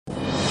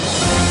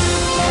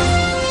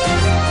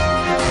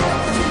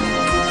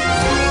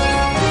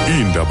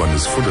iinkampani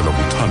zifundela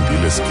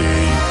kuthambile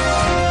sikeyi.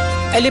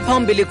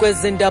 Eliphambili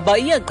kwezindaba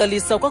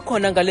iyaqalisa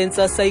kwakhona ngale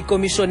ntsasa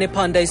ikomishoni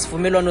ephanda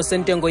isivumelwano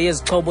sentengo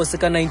yezixhobo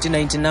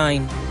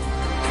sika-1999.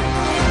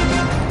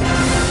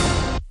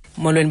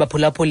 Molweni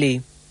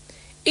baphulaphuli.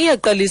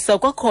 Iyaqalisa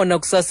kwakhona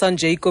kusasa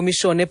nje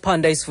ikomishoni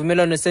ephanda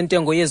isivumelwano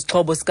sentengo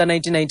yezixhobo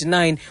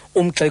sika-1999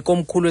 umgxeko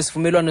omkhulu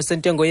wesivumelwano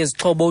sentengo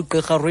yezixhobo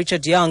ugqirha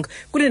Richard Young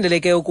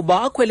kulindeleke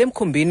ukuba akhwele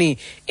emkhumbini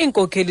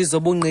iinkokheli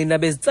zobungqina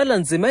bezitsala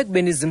nzima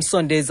ekubeni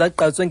zimsonde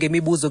zagqatswe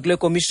ngemibuzo kule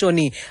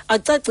komishoni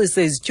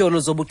acacise izityholo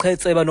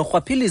zobuqhetseba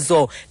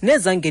norhwaphilizo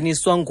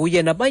nezangeniswa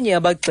nguye nabanye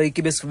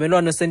abagxeki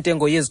besivumelwano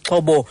sentengo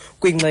yezixhobo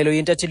kwingxelo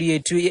yentatheli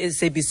yethu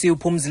ye-SABC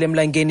uphumzile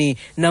Mlangeni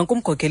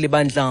nankumkhokheli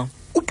bandla.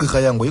 Ugqirha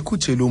Yango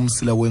ikhutshele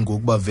umsila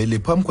wengokuba vele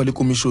phambi kwale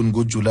komishoni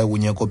ngoJulayi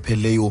wonyaka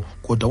opheleyo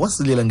kodwa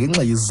wasilela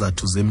ngenxa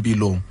yezizathu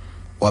zempilo.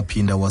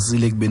 Waphinda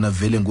wasile ekubeni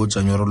avele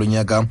ngoJanuwari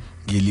lonyaka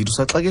ngelithi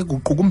saxake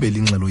kuqukumbela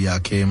ingxelo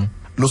yakhe.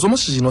 Lo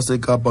somashishini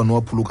waseKapa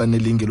nowaphulukana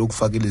nelinge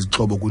lokufakela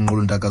izixhobo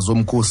kwinqwelo-ntaka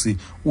zomkhosi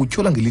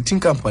utyhola ngelithi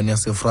inkampani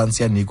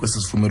yaseFrance yanikwa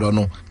esi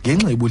sivumelwano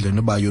ngenxa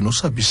yobudlelwane bayo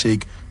noShabi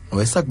Sheikh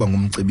nowayesakuba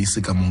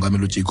ngumcebisi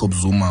kamongameli uJacob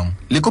Zuma.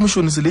 Le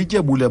komishoni sele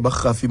ityabule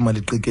abarhafi imali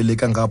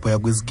iqikeleka ngaphaya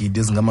kwezigidi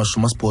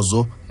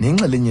ezingama-80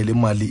 nenxalenye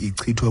lemali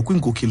ichithwa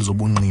kwiinkokheli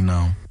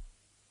zobungqina.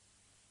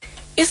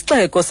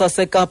 Isixeko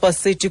sase-Kapa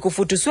sithi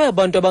kufuduswe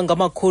abantu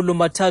abangama khulu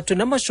mathathu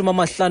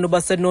amahlanu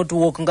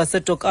base-Noordhoek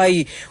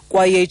nase-Tokai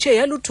kwaye itshe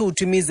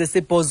yaluthuthu imizi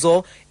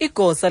esibhozo.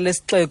 Igosa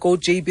lesixeko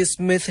uJB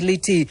Smith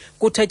lithi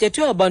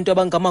kuthatyethwe abantu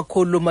abangama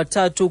khulu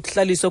mathathu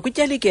ukuhlaliswa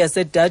kwityalike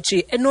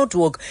yaseDachi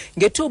eNoordhoek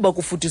ngethuba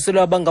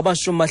kufuduselwe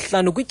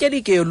abangama-50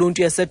 kwityalike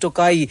yoluntu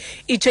yase-Tokai.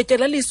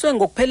 Itshetyelaliswe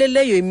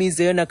ngokupheleleyo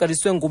imizi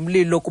eyonakaliswe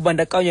ngumlilo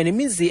kubandakanywa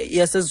nemizi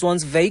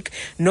yaseZwanswijk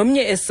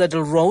nomnye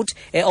eSaddle Road,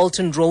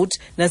 eAlton Road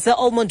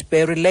nase-Almond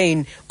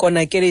Lane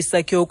konakele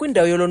isakhiwo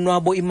kwindawo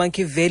yolonwabo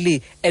iMonkey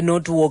Valley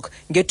eNoordhoek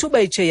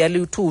ngethuba itshe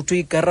yaluthuthu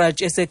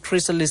igaraji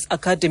eseChrysalis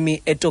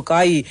Academy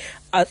eTokai.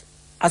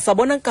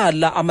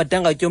 Asabonakala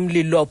amadangatya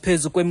omlilo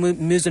phezu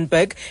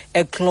kweMuizenberg,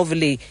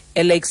 eClovelly,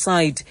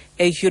 eLakeside,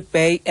 eHute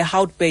Bay,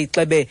 eHout Bay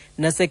Xebe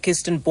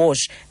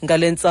naseKirstenbosch.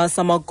 Ngale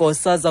ntsasa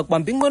amagosa aza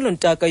kubamba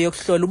inqwelo-ntaka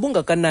yokuhlola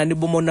ubungakanani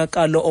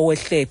bomonakalo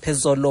owehle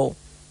phezolo.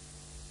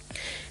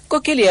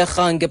 Inkokeli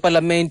yerhange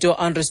epalamente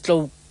uAndries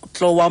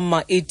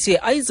Tlowama ithi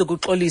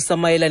ayizukuxolisa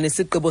mayela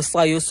nesigqibo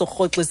sayo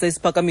sorhoxisa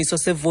isiphakamiso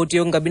sevoti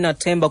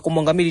yokungabinathemba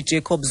kumongameli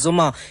Jacob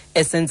Zuma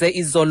esenze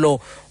izolo.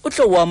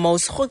 uTlowama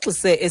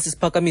usirhoxise esi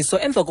siphakamiso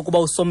emva kokuba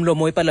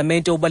usomlomo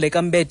wepalamente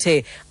ubaleka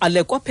mbethe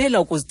ale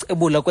kwaphela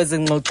ukuzicebula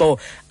kwezengxoxo.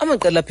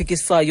 Amaqela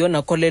aphikisayo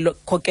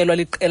nakhokelwa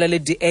liqela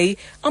le-DA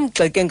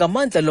amgxeke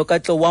ngamandla lo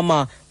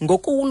kaTlowama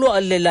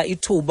ngokulwalela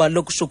ithuba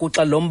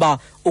lokushukuxa lomba.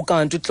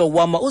 Ukanti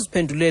uTlowama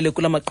uziphendulele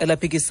kula maqela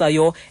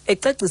aphikisayo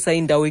ecacisa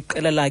indawo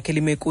iqela lakhe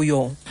lime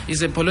kuyo.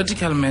 It's a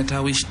political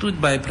matter. We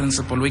stood by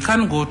principle. We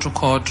can't go to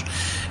court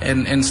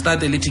and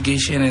start a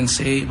litigation and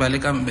say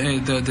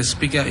the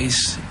speaker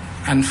is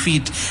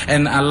unfit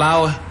and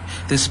allow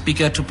the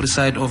speaker to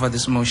preside over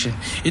this motion.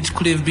 It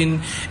could have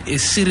been a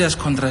serious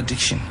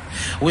contradiction.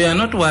 We are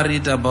not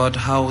worried about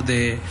how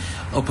the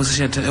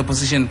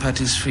opposition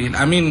parties feel.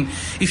 I mean,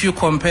 if you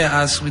compare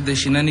us with the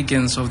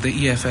shenanigans of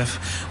the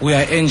EFF, we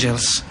are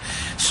angels.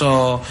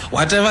 So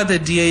whatever the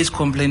DA is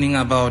complaining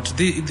about,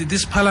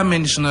 this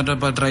parliament is not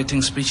about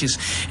writing speeches.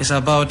 It's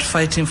about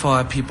fighting for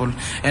our people.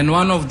 And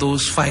one of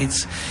those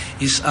fights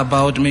is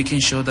about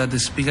making sure that the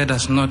speaker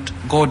does not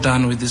go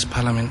down with this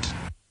parliament.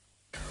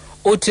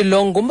 Uthi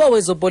lo ngumba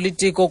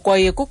wezopolitiko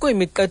kwaye kukho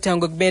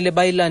imiqathango kumele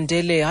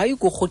bayilandele hayi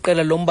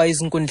kurhuqela lomba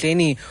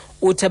ezinkundleni.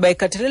 Uthi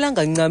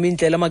bayikhathalelanga ncam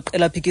indlela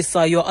amaqela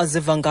aphikisayo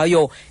aziva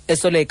ngayo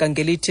esoleka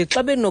ngelithi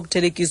xa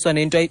benokuthelekiswa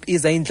nento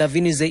ayibiza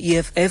iindlavini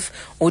ze-EFF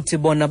uthi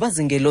bona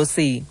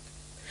bazingelosi.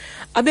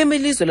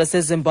 Abemelizwe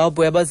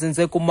laseZimbabwe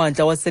abazinze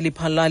kumandla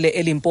waseliphalale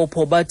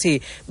eLimpopo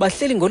bathi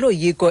bahleli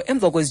ngoloyiko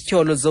emva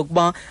kwezityholo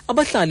zokuba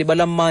abahlali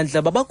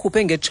balamandla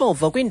babakhuphe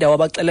ngetshova kwindawo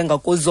abaxelenga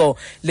kuzo.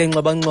 Le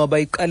ngxabangxoba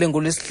iqale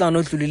ngoLwesihlanu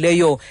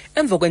odlulileyo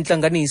emva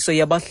kwentlanganiso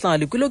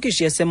yabahlali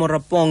kwilokishi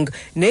yaseMorapong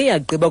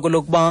neyagqiba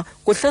kwelokuba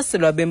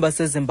kuhlaselwa abemba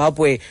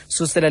baseZimbabwe.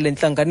 Susela le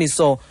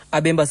ntlanganiso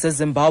abemba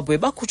baseZimbabwe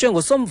bakhutshwe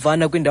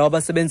ngosomvana kwindawo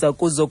abasebenza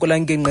kuzo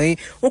kulangengqi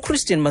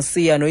uChristian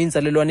Masiya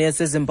noyinzalelwane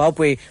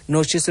yaseZimbabwe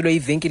notshiselwe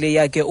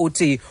ivenkile yakhe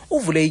uthi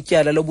uvule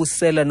ityala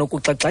lobusela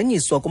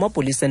nokuxaxanyiswa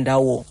kumapolisa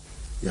endawo.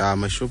 Yeah,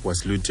 my shop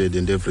was looted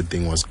and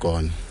everything was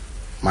gone.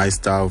 My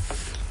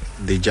staff,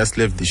 they just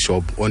left the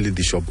shop, only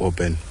the shop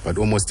open, but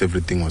almost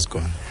everything was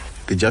gone.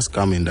 They just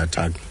come and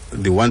attack.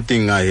 The one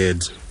thing I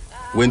heard,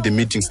 when the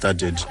meeting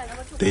started,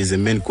 there is a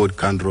man called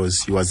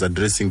Kandros. He was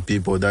addressing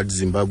people that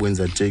Zimbabweans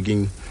are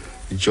taking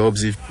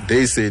jobs. If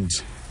they said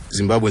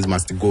Zimbabweans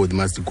must go, they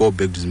must go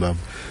back to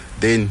Zimbabwe.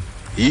 Then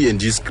he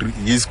and his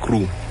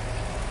crew,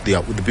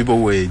 the people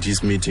who were at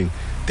this meeting,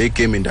 they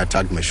came and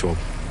attacked my shop.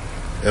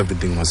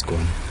 Everything was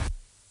gone.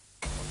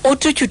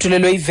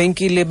 Uthutyuthulelwe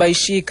ivenkile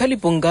bayishika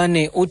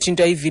libhungane uthi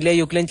into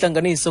ayivileyo kule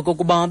ntlanganiso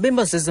kokuba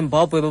abemba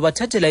baseZimbabwe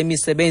babathathela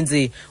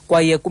imisebenzi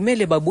kwaye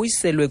kumele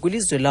babuyiselwe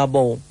kwilizwe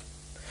labo.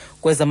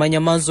 Kwezamanye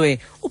amazwe,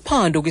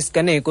 uphando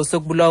kwisiganeko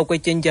sokubulawa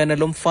kwetyentyana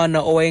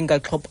lomfana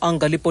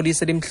owayengaxhophanga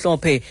lipolisa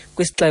elimhlophe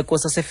kwisixeko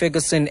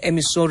saseFerguson,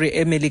 eMissouri,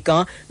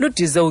 eMelika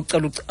ludize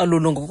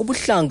ucalucalulo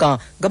ngokobuhlanga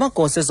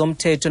ngamagosa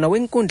ezomthetho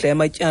nawenkundla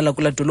yamatyala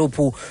kula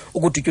dolophu.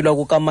 Ukudutyulwa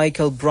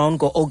kukaMichael Brown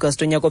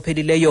ngo-August onyaka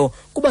ophelileyo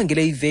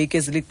kubangele iveki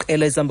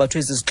eziliqela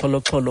ezambathwe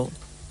ezizixholo-xholo.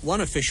 One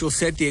official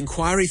said the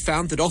inquiry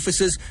found that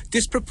officers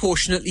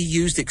disproportionately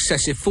used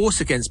excessive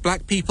force against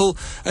black people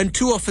and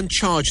too often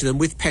charged them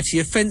with petty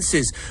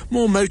offences,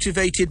 more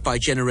motivated by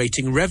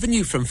generating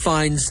revenue from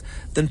fines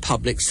than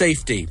public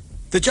safety.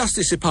 The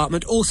Justice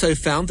Department also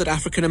found that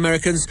African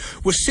Americans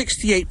were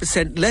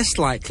 68% less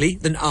likely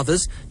than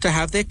others to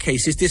have their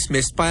cases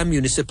dismissed by a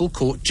municipal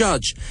court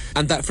judge,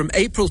 and that from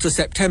April to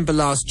September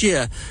last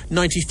year,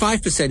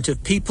 95%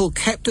 of people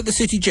kept at the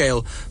city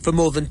jail for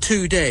more than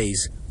 2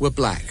 days were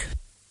black.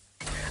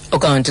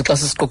 Okanti xa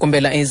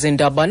sisiqukumbela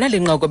izindaba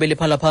nalinqaku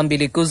beliphala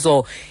phambili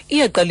kuzo,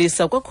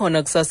 Iyaqalisa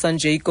kwakhona kusasa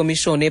nje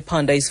ikomishoni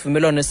ephanda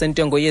isivumelwano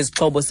sentengo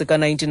yezixhobo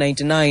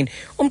sika-1999.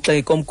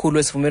 Umgxeki omkhulu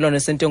wesivumelwano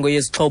sentengo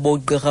yezixhobo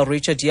uGqirha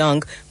Richard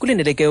Young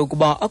kulindeleke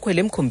ukuba akhwele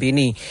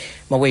emkhumbini.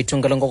 Mawethu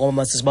ngalo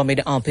ngokoma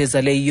sisibamele apha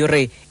ezale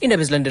iyure.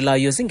 Iindaba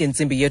ezilandelayo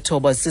zingentsimbi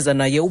yethoba siza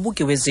naye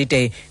ubuki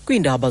wezide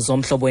kwiindaba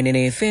zomhlobo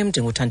wenene FM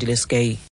ndinguthandile Skay.